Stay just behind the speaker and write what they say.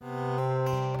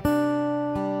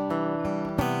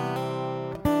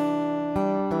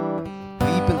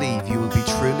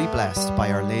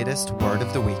latest Word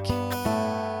of the Week.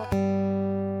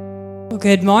 Well,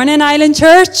 good morning, Island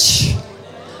Church.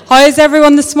 How is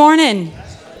everyone this morning?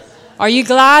 Are you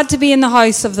glad to be in the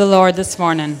house of the Lord this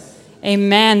morning?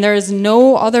 Amen. There is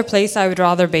no other place I would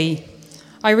rather be.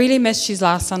 I really missed you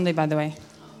last Sunday, by the way.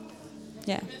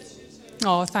 Yeah.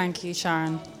 Oh, thank you,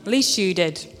 Sharon. At least you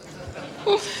did.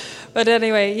 But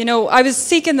anyway, I was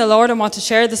seeking the Lord and what to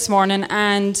share this morning,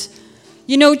 and,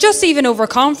 just even over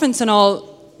conference and all,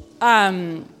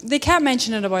 they kept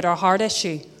mentioning about our heart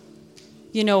issue,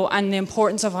 and the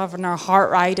importance of having our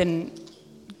heart right and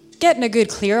getting a good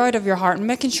clear out of your heart and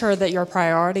making sure that your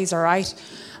priorities are right.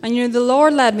 And, the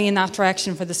Lord led me in that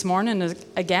direction for this morning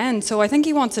again, so I think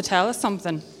He wants to tell us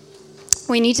something.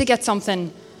 We need to get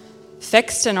something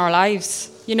fixed in our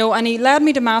lives, and He led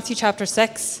me to Matthew chapter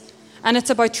 6, and it's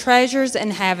about treasures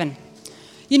in heaven.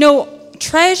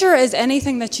 Treasure is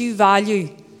anything that you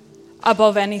value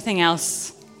above anything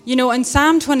else. In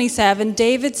Psalm 27,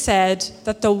 David said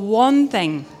that one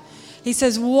thing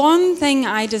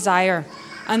I desire,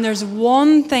 and there's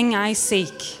one thing I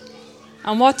seek.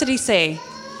 And what did he say?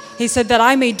 He said that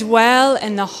I may dwell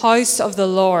in the house of the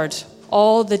Lord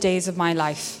all the days of my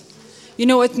life.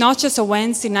 It's not just a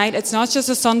Wednesday night, it's not just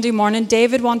a Sunday morning.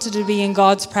 David wanted to be in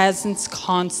God's presence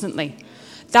constantly.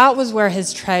 That was where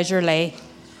his treasure lay.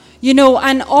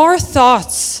 And our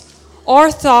thoughts are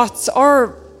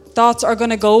going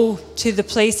to go to the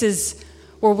places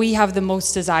where we have the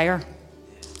most desire.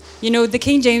 The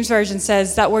King James Version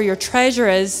says that where your treasure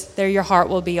is, there your heart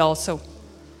will be also.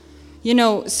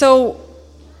 So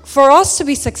for us to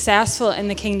be successful in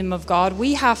the kingdom of God,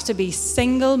 we have to be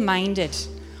single-minded.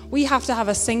 We have to have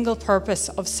a single purpose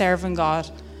of serving God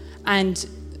and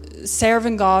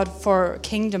serving God for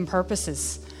kingdom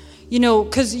purposes.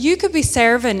 Because you could be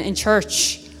serving in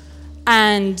church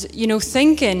and,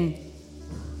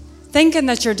 thinking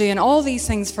that you're doing all these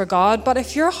things for God, but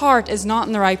if your heart is not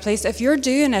in the right place, if you're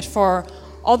doing it for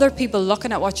other people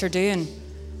looking at what you're doing,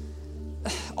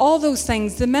 all those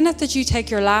things, the minute that you take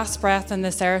your last breath on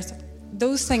this earth,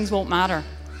 those things won't matter,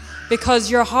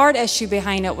 because your heart issue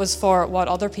behind it was for what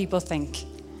other people think.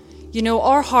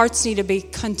 Our hearts need to be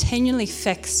continually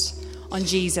fixed on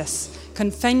Jesus,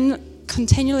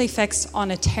 continually fixed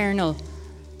on eternal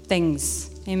things.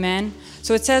 Amen.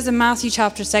 So it says in Matthew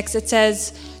chapter 6, it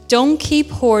says, "Don't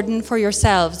keep hoarding for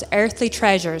yourselves earthly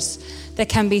treasures that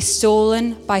can be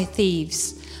stolen by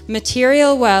thieves.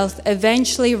 Material wealth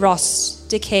eventually rusts,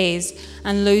 decays,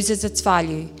 and loses its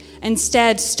value.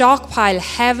 Instead, stockpile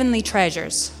heavenly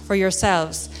treasures for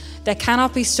yourselves that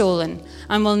cannot be stolen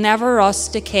and will never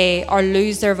rust, decay, or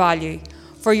lose their value.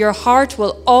 For your heart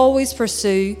will always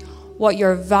pursue what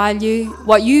you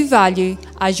value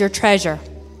as your treasure."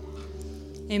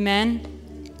 Amen.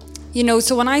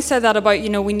 So when I said that about,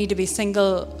 we need to be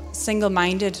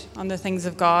single-minded on the things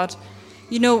of God,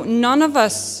 none of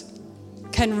us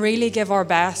can really give our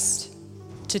best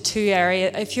to two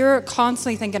areas. If you're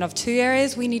constantly thinking of two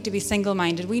areas, we need to be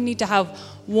single-minded. We need to have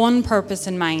one purpose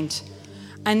in mind,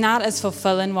 and that is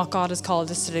fulfilling what God has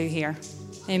called us to do here.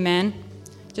 Amen.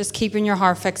 Just keeping your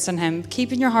heart fixed on Him,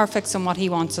 keeping your heart fixed on what He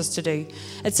wants us to do.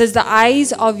 It says, "The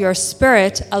eyes of your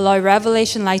spirit allow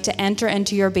revelation light to enter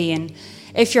into your being.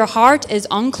 If your heart is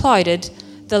unclouded,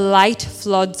 the light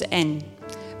floods in.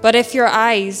 But if your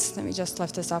eyes," let me just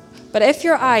lift this up, "but if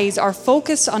your eyes are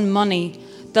focused on money,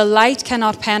 the light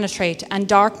cannot penetrate and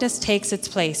darkness takes its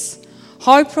place.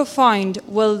 How profound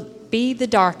will be the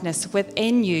darkness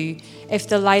within you if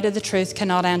the light of the truth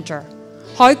cannot enter?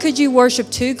 How could you worship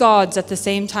two gods at the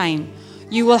same time?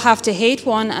 You will have to hate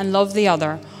one and love the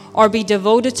other, or be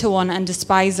devoted to one and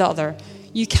despise the other.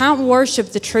 You can't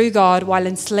worship the true God while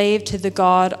enslaved to the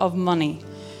God of money."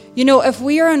 If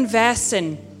we are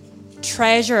investing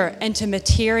treasure into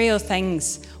material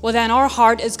things, well, then our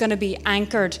heart is going to be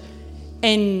anchored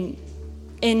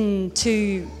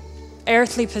into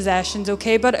earthly possessions,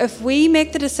 okay? But if we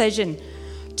make the decision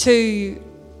to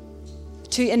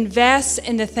invest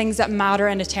in the things that matter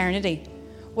in eternity,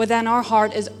 well, then our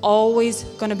heart is always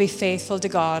going to be faithful to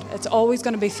God. It's always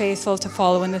going to be faithful to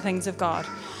following the things of God.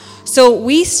 So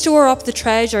we store up the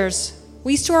treasures.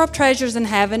 We store up treasures in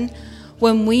heaven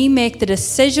when we make the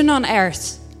decision on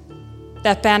earth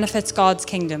that benefits God's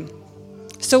kingdom.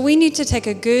 So we need to take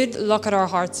a good look at our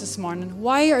hearts this morning.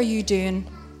 Why are you doing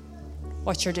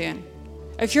what you're doing?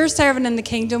 If you're serving in the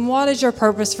kingdom, what is your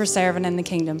purpose for serving in the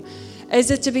kingdom?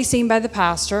 Is it to be seen by the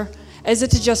pastor? Is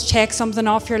it to just check something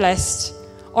off your list?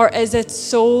 Or is it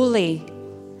solely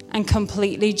and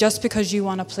completely just because you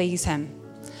want to please Him?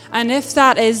 And if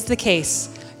that is the case,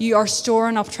 you are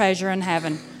storing up treasure in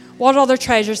heaven. What other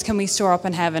treasures can we store up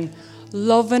in heaven?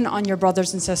 Loving on your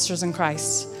brothers and sisters in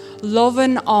Christ.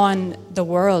 loving on the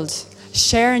world,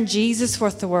 sharing Jesus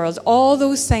with the world. All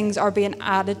those things are being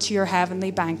added to your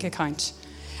heavenly bank account.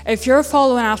 If you're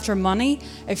following after money,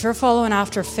 if you're following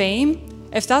after fame,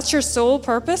 if that's your sole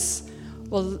purpose,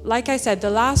 well, like I said, the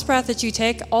last breath that you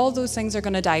take, all those things are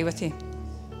going to die with you.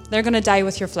 They're going to die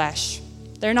with your flesh.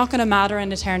 They're not going to matter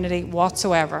in eternity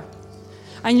whatsoever.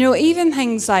 And even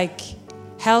things like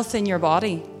health in your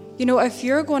body, if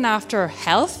you're going after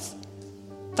health,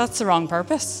 that's the wrong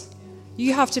purpose.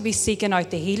 You have to be seeking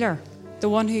out the healer, the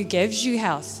one who gives you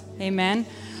health. Amen.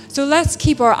 So let's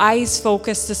keep our eyes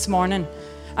focused this morning.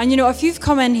 And if you've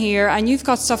come in here and you've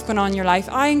got stuff going on in your life,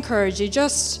 I encourage you,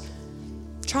 just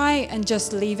try and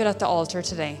just leave it at the altar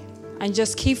today and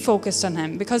just keep focused on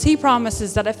him, because he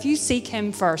promises that if you seek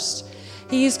him first,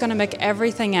 he is going to make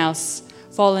everything else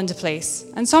fall into place.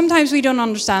 And sometimes we don't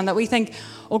understand that. We think,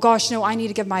 oh gosh, no, I need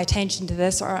to give my attention to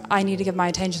this, or I need to give my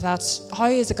attention to that. How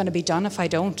is it going to be done if I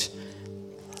don't?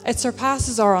 It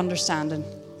surpasses our understanding,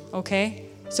 okay?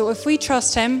 So if we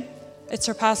trust him, it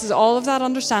surpasses all of that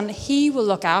understanding. He will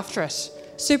look after it.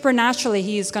 Supernaturally,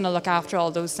 he is going to look after all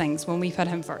those things when we put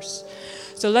him first.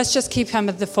 So let's just keep him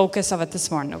at the focus of it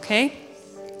this morning, okay?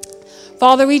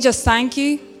 Father, we just thank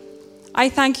you. I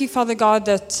thank you, Father God,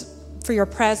 that for your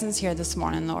presence here this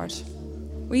morning, Lord.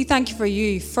 We thank you for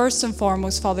you, first and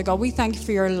foremost, Father God. We thank you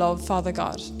for your love, Father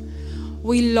God.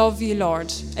 We love you,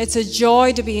 Lord. It's a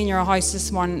joy to be in your house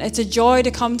this morning. It's a joy to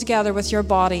come together with your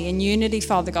body in unity,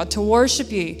 Father God, to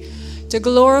worship you, to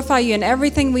glorify you in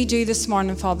everything we do this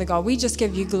morning, Father God. We just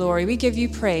give you glory. We give you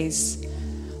praise.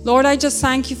 Lord, I just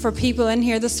thank you for people in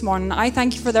here this morning. I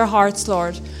thank you for their hearts,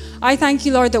 Lord. I thank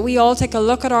you, Lord, that we all take a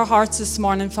look at our hearts this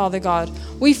morning, Father God.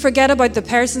 We forget about the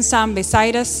person standing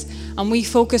beside us and we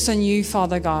focus on you,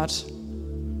 Father God.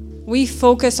 We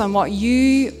focus on what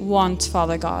you want,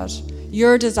 Father God,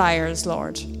 your desires,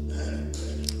 Lord.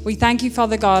 We thank you,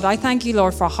 Father God. I thank you,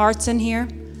 Lord, for hearts in here,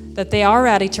 that they are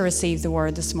ready to receive the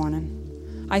word this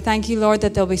morning. I thank you, Lord,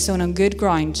 that they'll be sown on good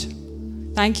ground.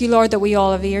 Thank you, Lord, that we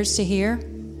all have ears to hear.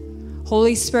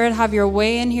 Holy Spirit, have your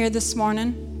way in here this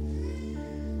morning.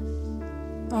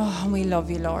 Oh, and we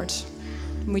love you, Lord.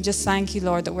 And we just thank you,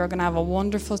 Lord, that we're going to have a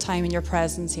wonderful time in your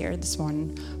presence here this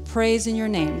morning. Praising your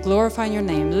name, glorifying your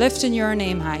name, lifting your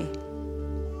name high.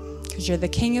 Because you're the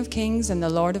King of Kings and the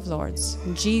Lord of Lords.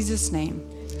 In Jesus' name,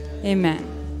 amen.